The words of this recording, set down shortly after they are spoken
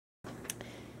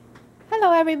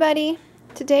Hello everybody!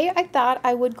 Today I thought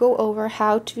I would go over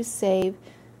how to save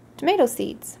tomato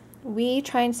seeds. We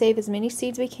try and save as many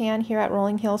seeds we can here at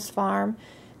Rolling Hills Farm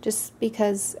just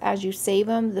because as you save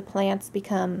them the plants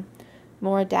become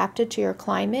more adapted to your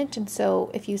climate, and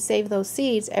so if you save those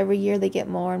seeds every year they get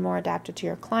more and more adapted to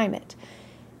your climate.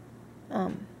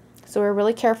 So we're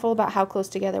really careful about how close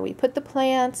together we put the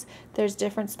plants. There's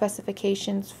different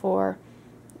specifications for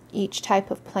each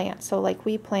type of plant. So like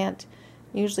we plant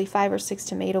usually 5 or 6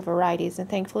 tomato varieties, and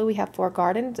thankfully we have 4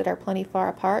 gardens that are plenty far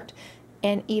apart,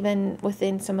 and even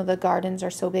within some of the gardens are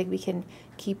so big we can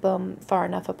keep them far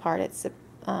enough apart. It's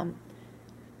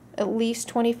at least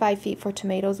 25 feet for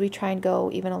tomatoes. We try and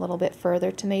go even a little bit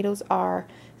further. Tomatoes are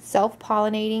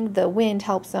self-pollinating. The wind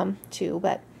helps them too,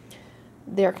 but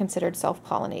they're considered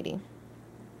self-pollinating.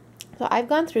 So I've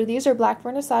gone through, these are black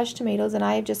vernissage tomatoes, and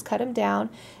I have just cut them down,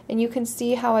 and you can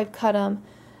see how I've cut them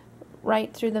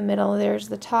right through the middle. There's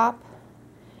the top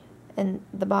and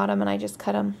the bottom, and I just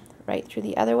cut them right through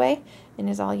the other way. And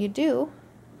is all you do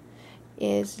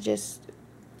is just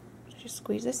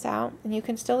squeeze this out, and you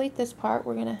can still eat this part.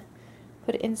 We're gonna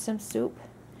put it in some soup,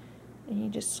 and you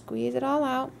just squeeze it all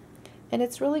out. And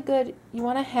it's really good. You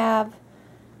want to have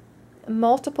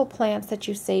multiple plants that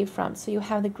you save from, so you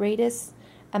have the greatest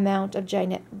amount of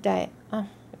genetic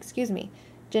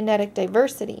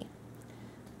diversity.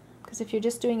 Because if you're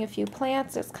just doing a few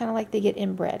plants, it's kind of like they get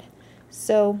inbred.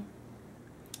 So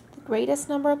the greatest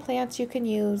number of plants you can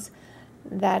use,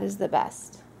 that is the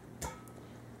best.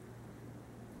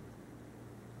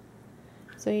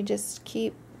 So you just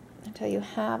keep until you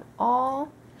have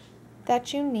all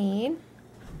that you need.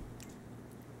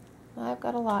 Well, I've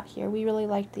got a lot here. We really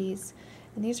like these.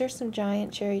 And these are some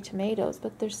giant cherry tomatoes,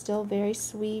 but they're still very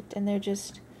sweet, and they're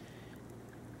just,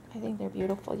 I think they're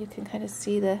beautiful. You can kind of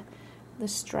see the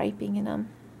striping in them.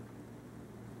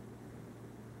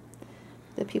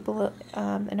 The people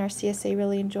in our CSA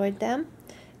really enjoyed them,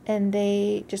 and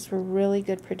they just were really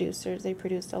good producers. They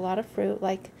produced a lot of fruit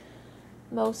like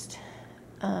most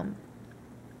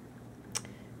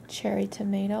cherry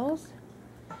tomatoes.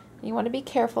 You want to be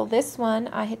careful. This one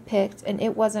I had picked and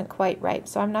it wasn't quite ripe,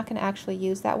 so I'm not going to actually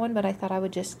use that one, but I thought I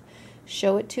would just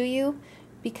show it to you,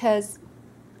 because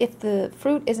if the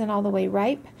fruit isn't all the way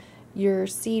ripe, your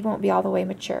seed won't be all the way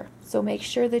mature. So make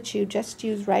sure that you just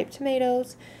use ripe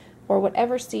tomatoes, or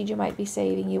whatever seed you might be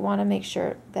saving. You want to make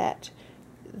sure that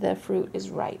the fruit is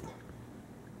ripe.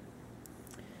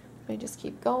 We just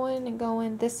keep going and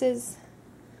going.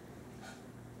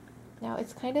 Now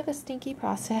it's kind of a stinky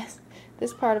process.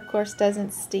 This part of course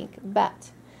doesn't stink,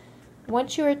 but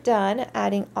once you are done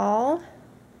adding all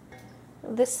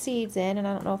the seeds in, and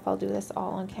I don't know if I'll do this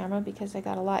all on camera because I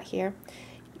got a lot here,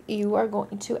 you are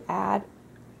going to add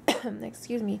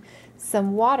excuse me,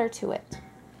 some water to it.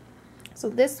 So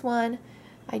this one,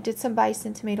 I did some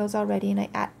bison tomatoes already, and I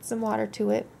add some water to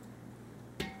it.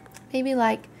 Maybe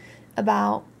like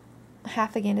about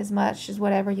half again as much as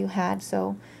whatever you had.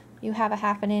 So you have a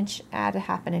 ½ inch, add a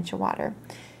 ½ inch of water.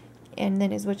 And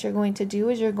then is what you're going to do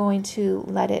is you're going to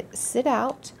let it sit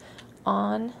out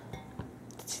on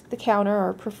the counter,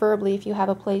 or preferably if you have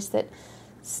a place that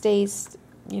stays,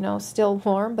 you know, still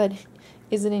warm but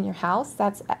isn't in your house,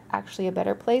 that's actually a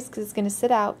better place, because it's going to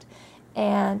sit out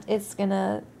and it's going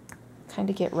to kind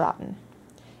of get rotten.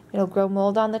 It'll grow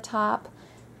mold on the top,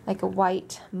 like a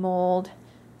white mold,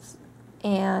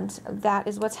 and that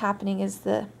is what's happening, is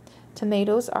the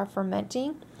tomatoes are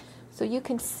fermenting. So you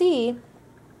can see,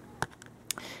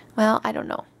 well, I don't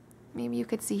know, maybe you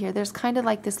could see here, there's kind of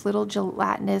like this little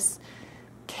gelatinous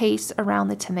case around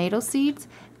the tomato seeds,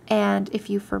 and if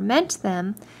you ferment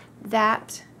them,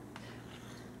 that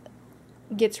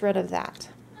gets rid of that.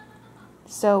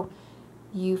 So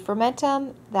you ferment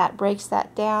them, that breaks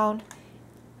that down,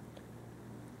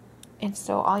 and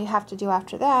so all you have to do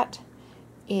after that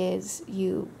is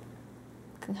you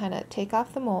can kind of take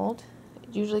off the mold.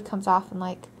 It usually comes off in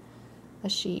like a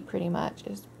sheet pretty much,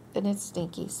 and it's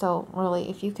stinky. So really,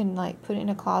 if you can like put it in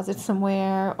a closet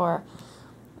somewhere, or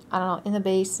I don't know, in the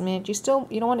basement, you don't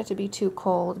want it to be too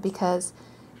cold, because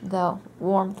the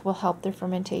warmth will help the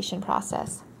fermentation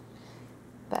process.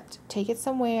 But take it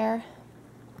somewhere.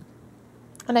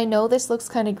 And I know this looks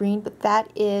kind of green, but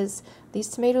these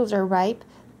tomatoes are ripe.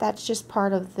 That's just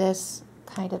part of this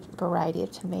kind of variety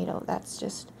of tomato. That's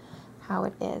just how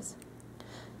it is.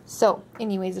 So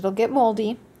anyways, it'll get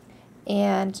moldy,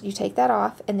 and you take that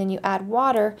off, and then you add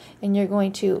water, and you're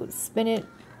going to spin it.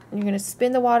 You're going to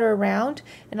spin the water around,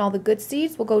 and all the good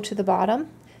seeds will go to the bottom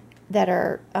that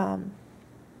are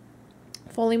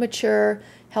fully mature,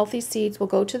 healthy seeds will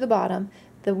go to the bottom.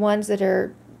 The ones that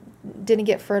are didn't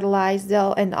get fertilized,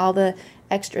 and all the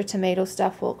extra tomato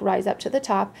stuff will rise up to the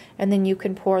top, and then you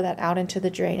can pour that out into the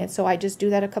drain. And so I just do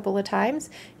that a couple of times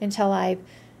until I've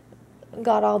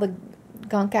got all the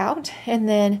gunk out, and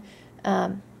then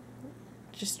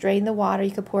just drain the water.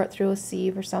 You could pour it through a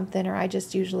sieve or something, or I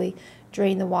just usually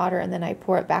drain the water and then I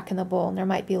pour it back in the bowl, and there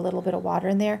might be a little bit of water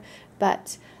in there,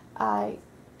 but I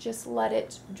just let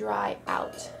it dry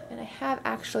out. And I have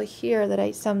actually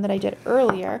here some that I did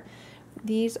earlier.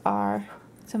 These are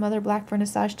some other black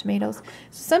vernissage tomatoes.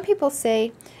 So some people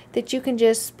say that you can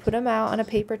just put them out on a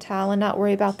paper towel and not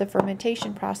worry about the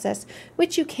fermentation process,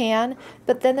 which you can,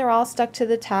 but then they're all stuck to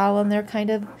the towel and they're kind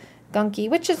of gunky,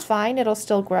 which is fine, it'll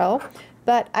still grow,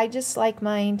 but I just like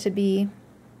mine to be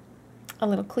a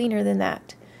little cleaner than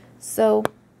that. So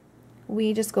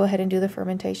we just go ahead and do the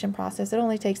fermentation process. It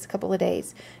only takes a couple of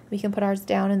days. We can put ours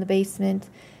down in the basement,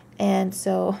 and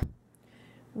so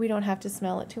we don't have to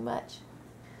smell it too much.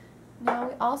 Now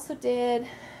we also did,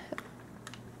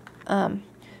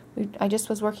 I just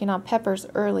was working on peppers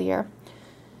earlier.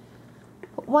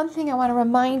 But one thing I want to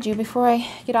remind you before I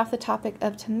get off the topic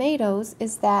of tomatoes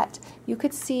is that you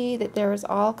could see that there is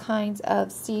all kinds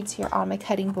of seeds here on my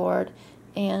cutting board,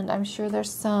 and I'm sure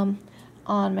there's some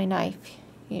on my knife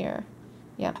here.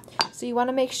 Yeah, so you want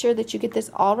to make sure that you get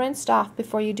this all rinsed off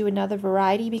before you do another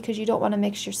variety, because you don't want to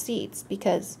mix your seeds,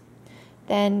 because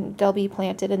then they'll be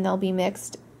planted and they'll be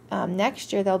mixed.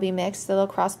 Next year they'll be mixed, so they'll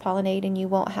cross-pollinate, and you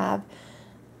won't have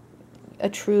a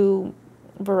true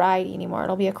variety anymore.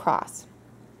 It'll be a cross.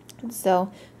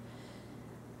 So,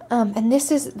 and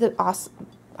this is the awesome,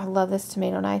 I love this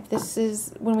tomato knife. This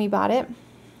is, when we bought it,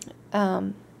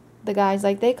 the guys,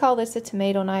 like, they call this a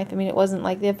tomato knife. I mean, it wasn't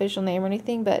like the official name or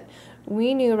anything, but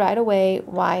we knew right away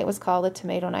why it was called a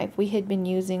tomato knife. We had been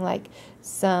using like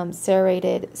some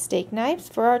serrated steak knives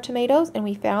for our tomatoes, and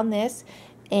we found this,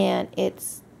 and it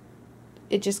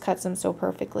just cuts them so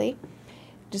perfectly.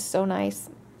 Just so nice.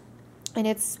 And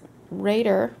it's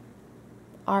Radar,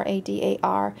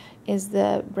 R-A-D-A-R, is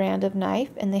the brand of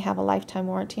knife, and they have a lifetime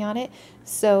warranty on it.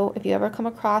 So if you ever come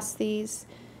across these,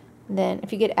 then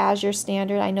if you get Azure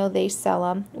Standard, I know they sell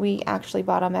them. We actually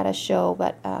bought them at a show,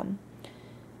 but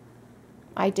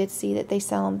I did see that they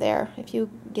sell them there. If you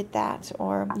get that,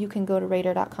 or you can go to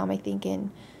radar.com, I think, and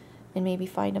maybe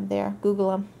find them there.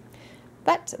 Google them.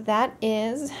 But that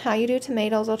is how you do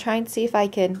tomatoes. I'll try and see if I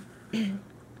can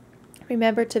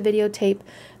remember to videotape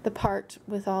the part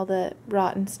with all the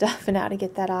rotten stuff and how to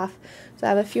get that off. So I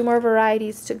have a few more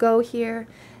varieties to go here,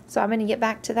 so I'm going to get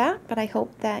back to that. But I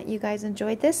hope that you guys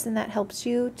enjoyed this, and that helps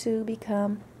you to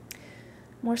become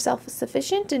more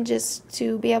self-sufficient and just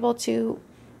to be able to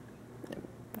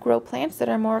grow plants that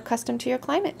are more accustomed to your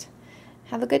climate.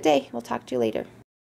 Have a good day. We'll talk to you later.